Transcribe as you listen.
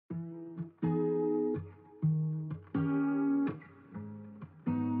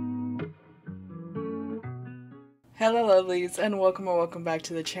Hello lovelies, and welcome or welcome back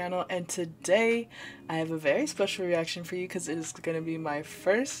to the channel. And today I have a very special reaction for you because it is going to be my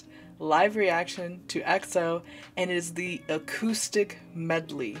first live reaction to EXO, and it is the Acoustic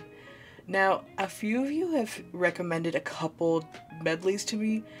Medley. Now, a few of you have recommended a couple medleys to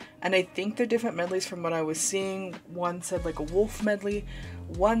me, and I think they're different medleys from what I was seeing. One said like a wolf medley,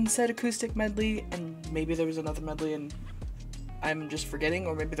 one said acoustic medley, and maybe there was another medley and I'm just forgetting,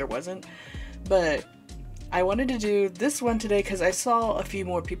 or maybe there wasn't. But I wanted to do this one today because I saw a few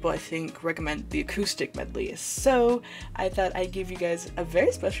more people, I think, recommend the acoustic medley. So I thought I'd give you guys a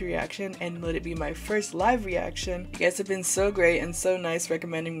very special reaction and let it be my first live reaction. You guys have been so great and so nice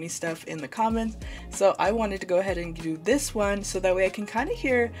recommending me stuff in the comments. So I wanted to go ahead and do this one so that way I can kind of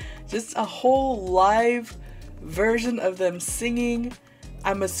hear just a whole live version of them singing.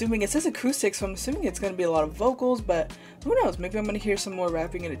 I'm assuming it says acoustic, so I'm assuming it's going to be a lot of vocals, but who knows, maybe I'm going to hear some more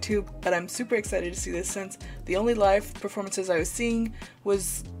rapping in it too. But I'm super excited to see this since the only live performances I was seeing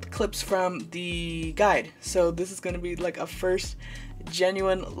was clips from the guide. So this is going to be like a first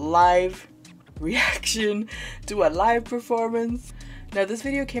genuine live reaction to a live performance. Now this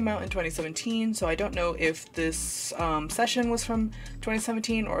video came out in 2017, so I don't know if this session was from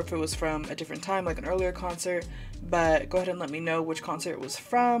 2017 or if it was from a different time, like an earlier concert, but go ahead and let me know which concert it was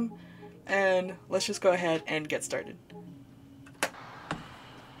from, and let's just go ahead and get started.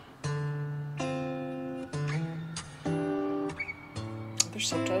 Are there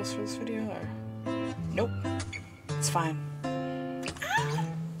subtitles for this video, or? Nope, it's fine.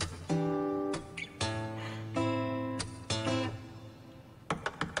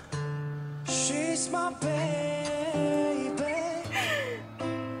 She's my baby.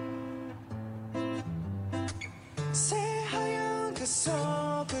 새하얀 그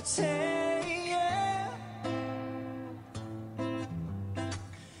속끝에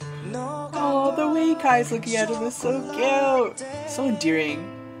Oh, the way Kai's looking at him is so cute, so endearing.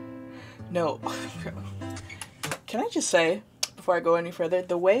 No, can I just say before I go any further,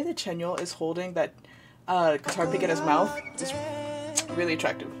 the way that Chenyol is holding that guitar pick in his mouth is really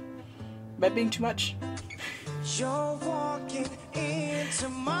attractive. Am I being too much? You're walking into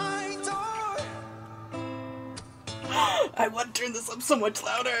my door. I want to turn this up so much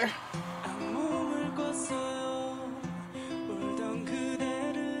louder.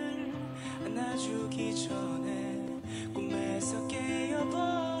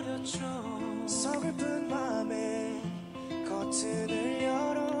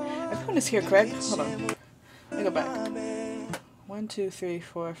 Everyone is here, correct? Hold on. Let me go back. 1, 2, 3,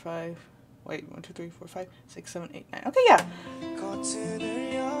 4, 5. Wait, 1, 2, 3, 4, 5, 6, 7, 8, 9. Okay, yeah.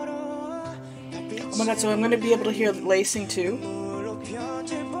 Oh my god, so I'm going to be able to hear lacing too.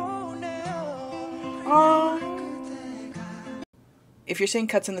 If you're seeing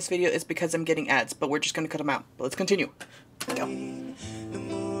cuts in this video, it's because I'm getting ads, but we're just going to cut them out. But let's continue. Go.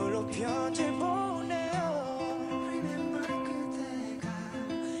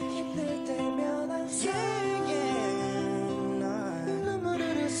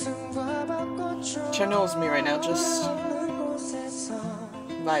 Chenyol's me right now, just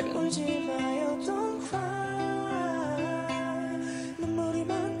vibing.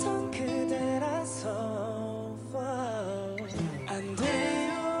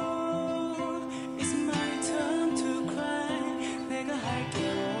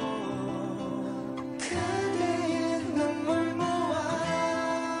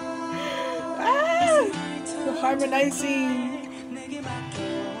 The harmonizing.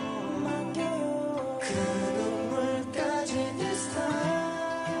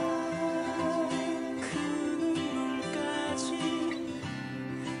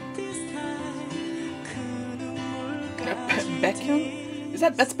 Baekhyun?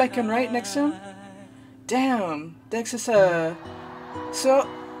 That's Baekhyun, right? Next to him? Damn, Dex is so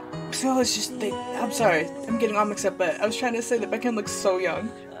it's just I'm sorry, I'm getting all mixed up, but I was trying to say that Baekhyun looks so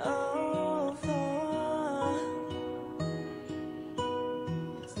young.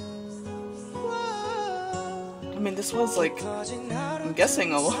 I mean, this was like, I'm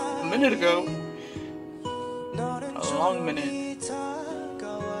guessing a minute ago. A long minute.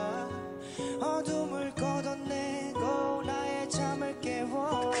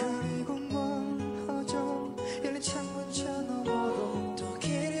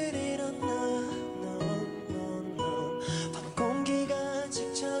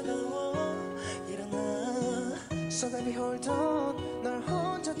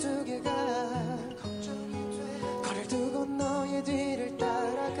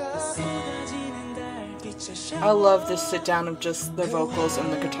 I love this sit down of just the vocals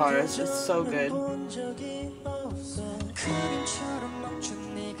and the guitar. It's just so good.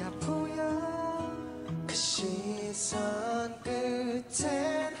 그 시선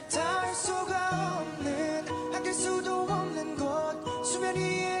끝엔 닿을 수가 없는 안길 수도 없는 곳 수면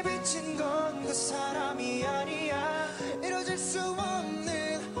위에 비친 건 그 사람이 아니야 이뤄질 수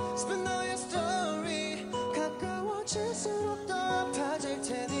없는 슬픈 너의 스토리 가까워질수록 더 아파질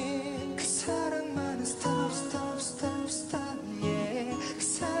테니 그 사랑만은 stop stop stop stop yeah 그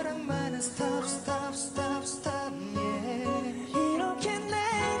사랑만은 stop stop stop stop yeah 이렇게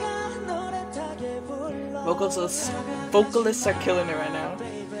내가 노랫하게 불러 Vocalists are killing it right now.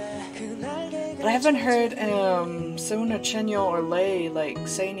 But I haven't heard Soon or Chenyo or Lay like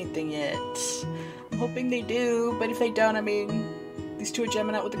say anything yet. I'm hoping they do, but if they don't, I mean, these two are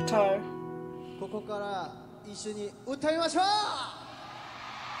jamming out with the guitar. ここから一緒に歌いましょう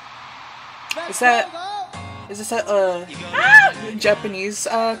Is this a Japanese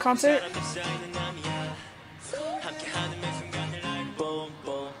concert?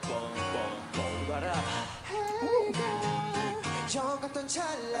 같던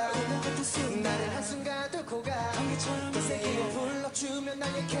찰나 나를 한순간 뚫고 가 내게 불러주면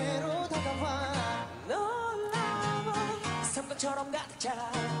나에게로 다가와 놀라워 삼각처럼 가득 차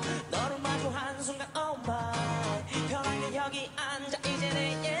너를 마주한 순간 oh my 편하게 여기 앉아 이제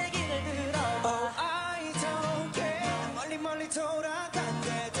내 얘기를 들어봐 Oh I don't care 멀리 멀리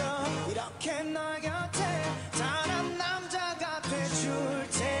돌아간대도 이렇게 너 곁에 단 한 남자가 돼줄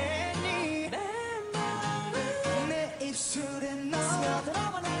테니 내 마음은 내 입술에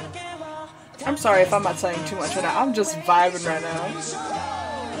I'm sorry if I'm not saying too much right now. I'm just vibing right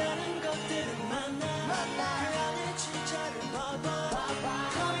now.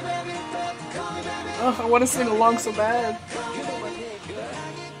 Oh, I want to sing along so bad.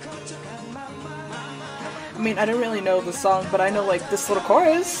 I mean, I don't really know the song, but I know like this little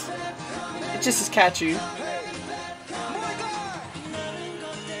chorus. It just is catchy.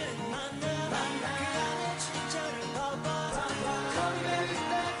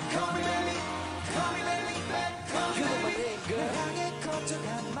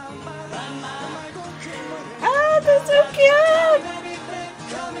 Ah, they're so cute!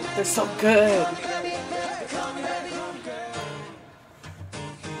 They're so good.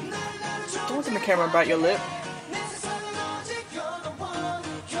 Don't look in the camera about your lip.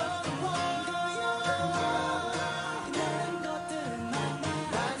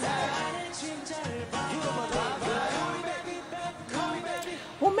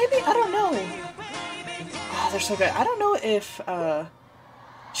 Well, maybe, I don't know. Oh, they're so good. I don't know if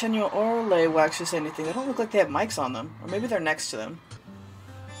Chenyo or Lay will actually say anything. They don't look like they have mics on them. Or maybe they're next to them.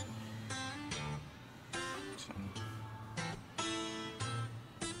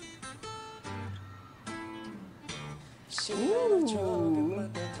 Ooh.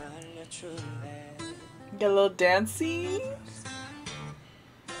 Get a little dancey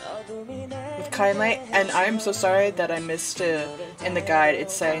with Kai and Lay. And I'm so sorry that I missed it in the guide.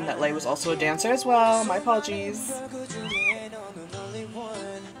 It's saying that Lay was also a dancer as well. My apologies.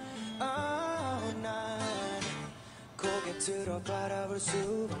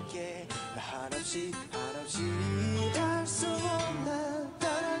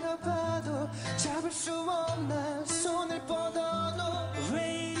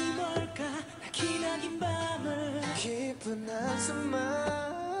 깊은 한숨만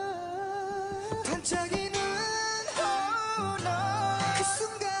반짝이는 너 그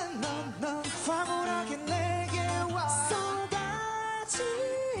순간 넌 황홀하게 내게 와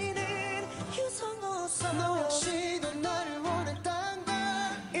쏟아지는 유성우성 너 역시도 나를 원했단 걸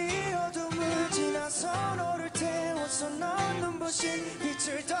이 어둠을 지나서 너를 태워서 넌 눈부신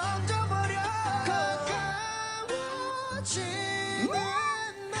빛을 던져버려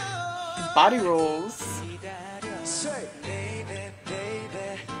가까워지는 너 Body rolls.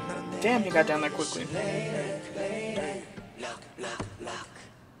 Damn, he got down there quickly. 行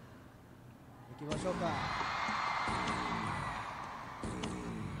きましょうか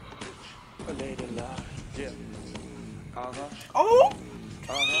Oh!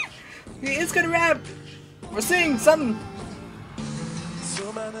 He is gonna rap! We're singing something!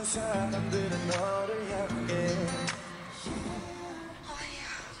 수많은 사람들은 너를 향해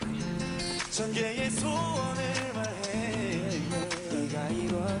전개의 소원을 말해 네가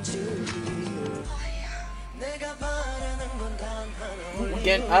이루어지길 내가 바라는 건 단 하나 We're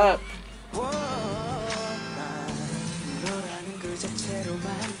getting up. 너라는 그 자체로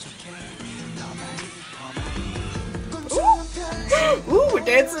만족해 Ooh, we're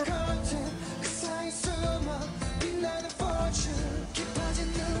dancing. 그 사이 숨어 빛나는 fortune 깊어진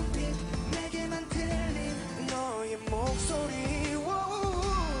눈빛 내게만 들린 너의 목소리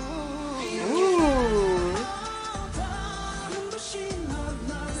Ooh. 눈부신 넌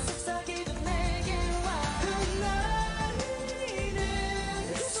속삭이던 내게 와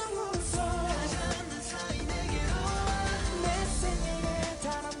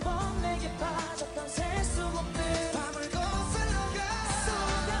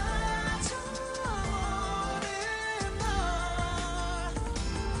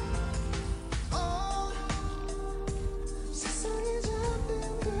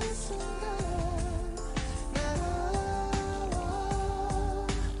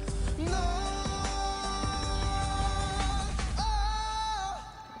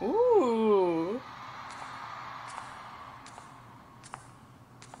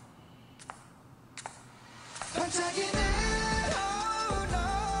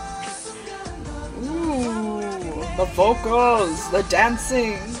Ooh, the vocals, the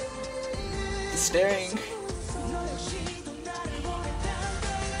dancing, the staring.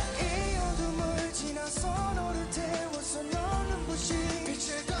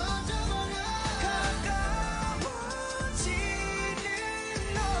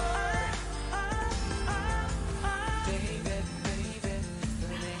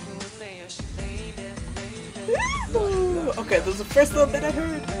 Okay, that was the first little bit I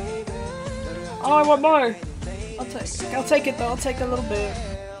heard. Oh, I want more. I'll take it though. I'll take a little bit.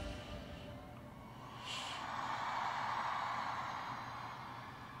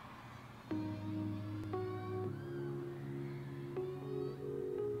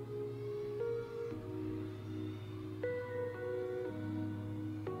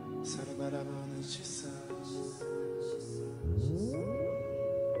 서로 바라보는 시선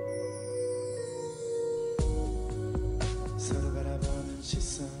서로 바라보는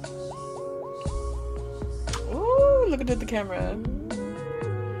시선 Ooh, look at the camera.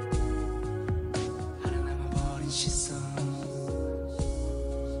 하나남아버린 시선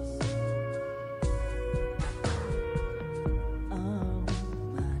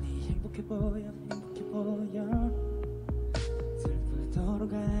많이 행복해 보여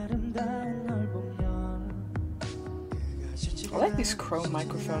슬프도록 아름다운 널 보면 I like these chrome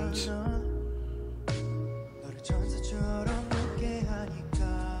microphones. 너를 천사처럼 웃게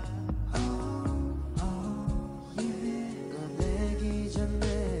하니까 꺼내기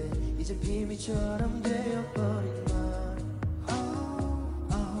전에 이제 비밀처럼 되어버린 말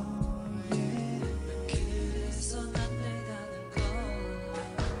그래서 난 내가는 걸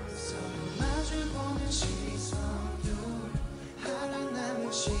서로 마주보는 시선들 하나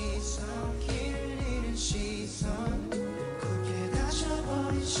남은 시선 길을 잃은 시선 굳게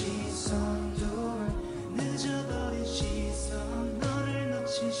닫혀버린 시선들 늦어버린 시선 너를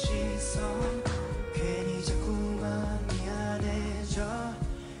놓친 시선 괜히 자꾸만 미안해져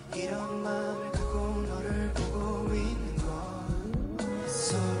이런 마음을 갖고 너를 보고 있는 걸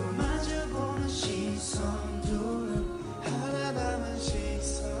서로 마주보는 시선들 하나 남은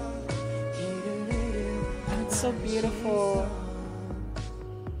시선 길을 잃은 It's so beautiful.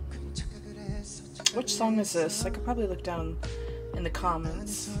 Which song is this? I could probably look down in the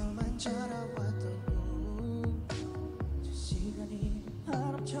comments.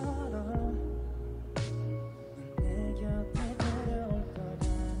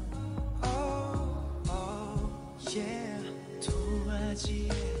 도화지에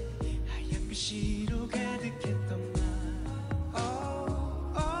하얀 글씨로 가득했던 말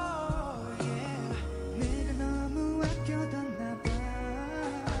내가 너무 아껴뒀나 봐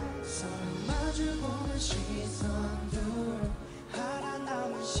서로 마주보는 시선들 하나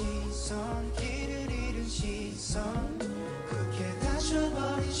남은 시선 길을 잃은 시선 굳게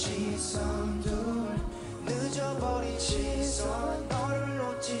닫혀버린 시선들 늦어버린 시선 너를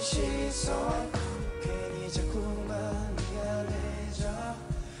놓친 시선 괜히 자꾸만 미안해져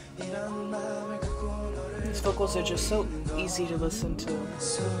이런 마음을 갖고 너를 These vocals are just so easy to listen to.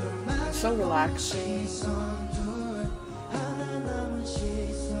 And so relaxing. 하나 남은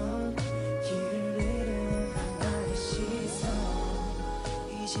시선 길을 잃은 나의 시선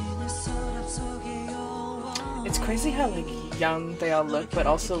이제 내 서랍 속에 영원 It's crazy how like young they all look, but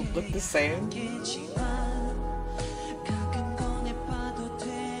also look the same. 가끔 꺼내봐도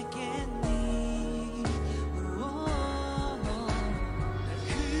되겠니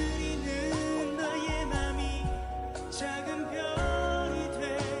그리는 나의 맘이 작은 별이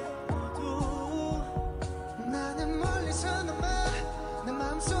되어도 나는 멀리서 남아 내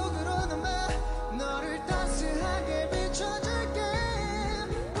마음속으로 남아 너를 따스하게 비춰줄게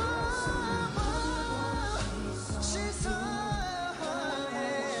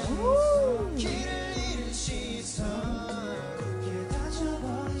길을 잃은 시선 굳게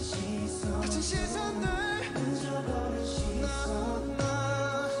닫혀버린 시선 그친 시선들 늦어버린 시선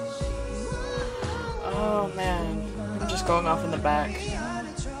Oh man, I'm just going off in the back.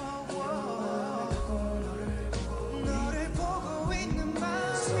 너를 보고 있는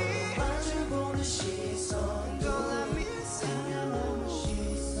마음이 마주보는 시선 떠나미 생각나는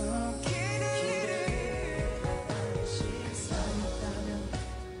시선 길을 잃은 시선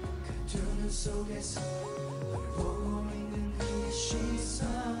그 두 눈 속에서 너를 보고 있는 그의 시선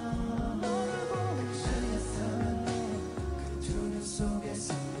너를 보고 있는 그두 눈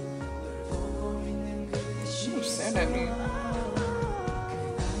속에서 너를 보고 있는 그의 Ooh, 시선 stand at me.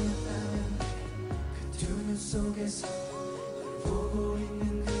 그두눈 속에서 널 보고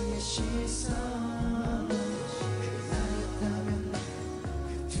있는 그의 시선 나였다면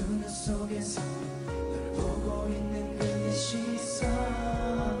그두눈 속에서 널 보고 있는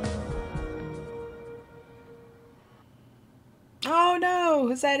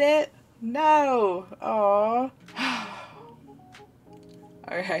Was that it? No. Aww.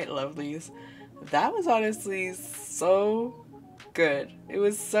 Alright, lovelies. That was honestly so good. It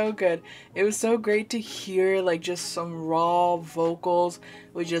was so good. It was so great to hear like just some raw vocals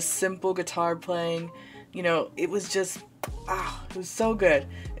with just simple guitar playing. You know, it was just it was so good.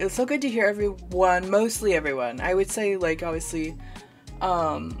 It was so good to hear everyone, mostly everyone. I would say like obviously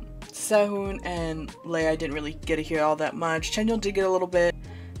Sehun and Lay I didn't really get to hear all that much. Chanyeol did get a little bit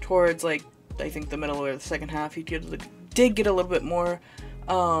towards like I think the middle or the second half. He did get a little bit more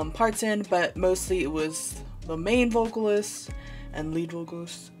parts in, but mostly it was the main vocalist and lead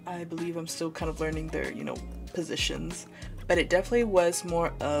vocalist. I believe I'm still kind of learning their, you know, positions, but it definitely was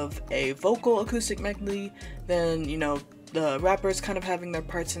more of a vocal acoustic medley than, you know, the rappers kind of having their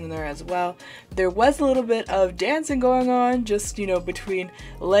parts in there as well. There was a little bit of dancing going on, just, you know, between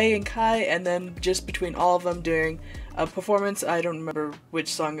Lay and Kai, and then just between all of them during a performance. I don't remember which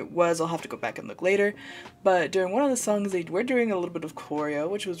song it was, I'll have to go back and look later, but during one of the songs they were doing a little bit of choreo,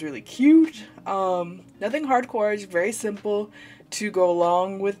 which was really cute. Nothing hardcore, it's very simple to go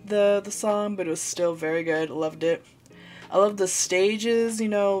along with the song, but it was still very good. Loved it. I love the stages, you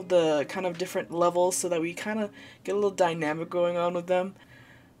know, the kind of different levels so that we kind of get a little dynamic going on with them.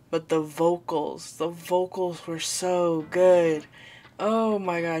 But the vocals were so good. Oh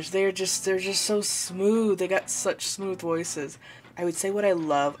my gosh, they're just so smooth. They got such smooth voices. I would say what I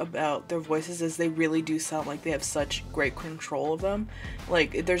love about their voices is they really do sound like they have such great control of them.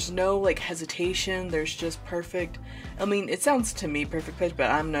 Like, there's no like hesitation, there's just perfect. I mean, it sounds to me perfect pitch,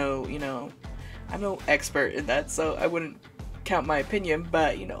 but I'm no, you know, I'm no expert in that, so I wouldn't count my opinion,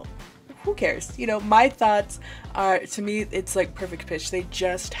 but you know, who cares? You know, my thoughts are, to me, it's like perfect pitch. They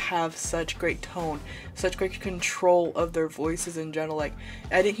just have such great tone, such great control of their voices in general. Like,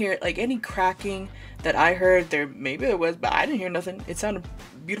 I didn't hear like any cracking that I heard. Maybe there was, but I didn't hear nothing. It sounded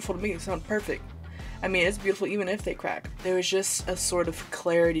beautiful to me. It sounded perfect. I mean, it's beautiful even if they crack. There was just a sort of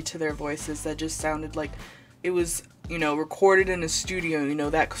clarity to their voices that just sounded like it was, you know, recorded in a studio, you know,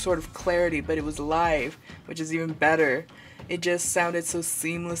 that sort of clarity, but it was live, which is even better. It just sounded so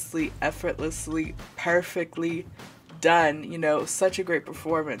seamlessly, effortlessly, perfectly done, you know, such a great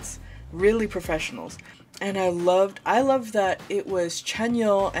performance. Really professionals. And I loved that it was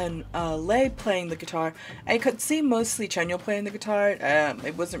Chanyeol and Lay playing the guitar. I could see mostly Chanyeol playing the guitar.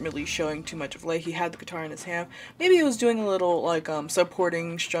 It wasn't really showing too much of Lay. He had the guitar in his hand. Maybe he was doing a little like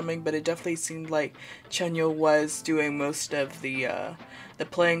supporting strumming, but it definitely seemed like Chanyeol was doing most of the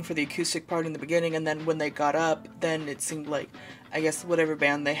playing for the acoustic part in the beginning, and then when they got up, then it seemed like, I guess, whatever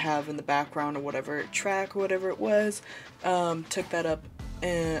band they have in the background or whatever track or whatever it was, took that up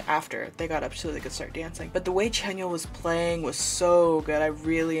after they got up so they could start dancing. But the way Chanyeol was playing was so good. I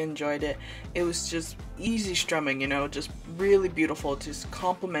really enjoyed it. It was just easy strumming, you know, just really beautiful, just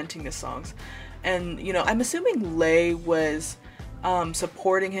complementing the songs. And, you know, I'm assuming Lay was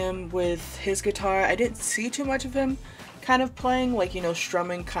supporting him with his guitar. I didn't see too much of him kind of playing, like, you know,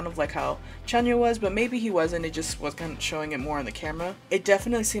 strumming kind of like how Chanyeol was, but maybe he wasn't, it just was kind of showing it more on the camera. It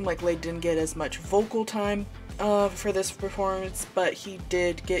definitely seemed like Lay didn't get as much vocal time for this performance, but he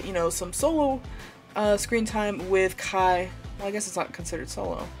did get, you know, some solo screen time with Kai. Well, I guess it's not considered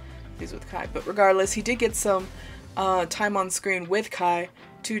solo, he's with Kai, but regardless, he did get some time on screen with Kai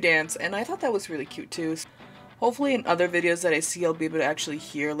to dance, and I thought that was really cute too. Hopefully in other videos that I see, I'll be able to actually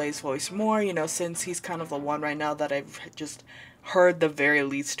hear Lay's voice more, you know, since he's kind of the one right now that I've just heard the very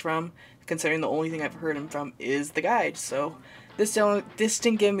least from, considering the only thing I've heard him from is the guide. So this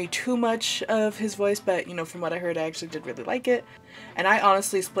didn't give me too much of his voice, but, you know, from what I heard, I actually did really like it. And I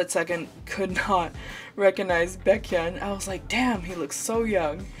honestly, split second, could not recognize Baekhyun. I was like, damn, he looks so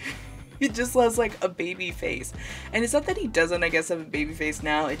young. He just has like a baby face. And it's not that he doesn't, I guess, have a baby face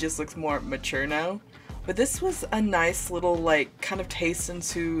now, it just looks more mature now. But this was a nice little, like, kind of taste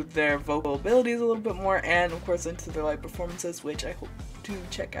into their vocal abilities a little bit more, and of course into their live performances, which I hope to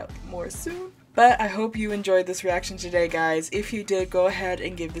check out more soon. But I hope you enjoyed this reaction today, guys. If you did, go ahead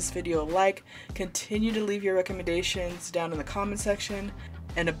and give this video a like. Continue to leave your recommendations down in the comment section.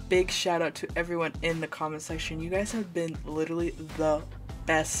 And a big shout out to everyone in the comment section. You guys have been literally the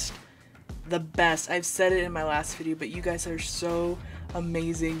best. The best. I've said it in my last video, but you guys are so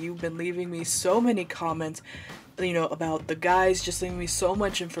amazing. You've been leaving me so many comments. you know, about the guys, just leaving me so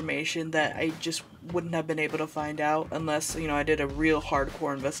much information that I just wouldn't have been able to find out unless, you know, I did a real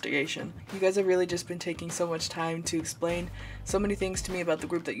hardcore investigation. You guys have really just been taking so much time to explain so many things to me about the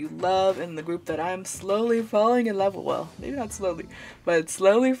group that you love and the group that I'm slowly falling in love with. Well, maybe not slowly, but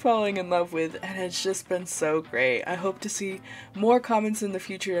slowly falling in love with, and it's just been so great. I hope to see more comments in the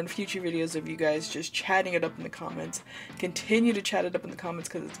future and future videos of you guys just chatting it up in the comments. Continue to chat it up in the comments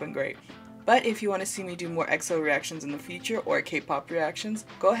because it's been great. But if you want to see me do more EXO reactions in the future or K-pop reactions,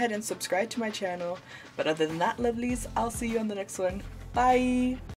 go ahead and subscribe to my channel. But other than that, lovelies, I'll see you on the next one. Bye!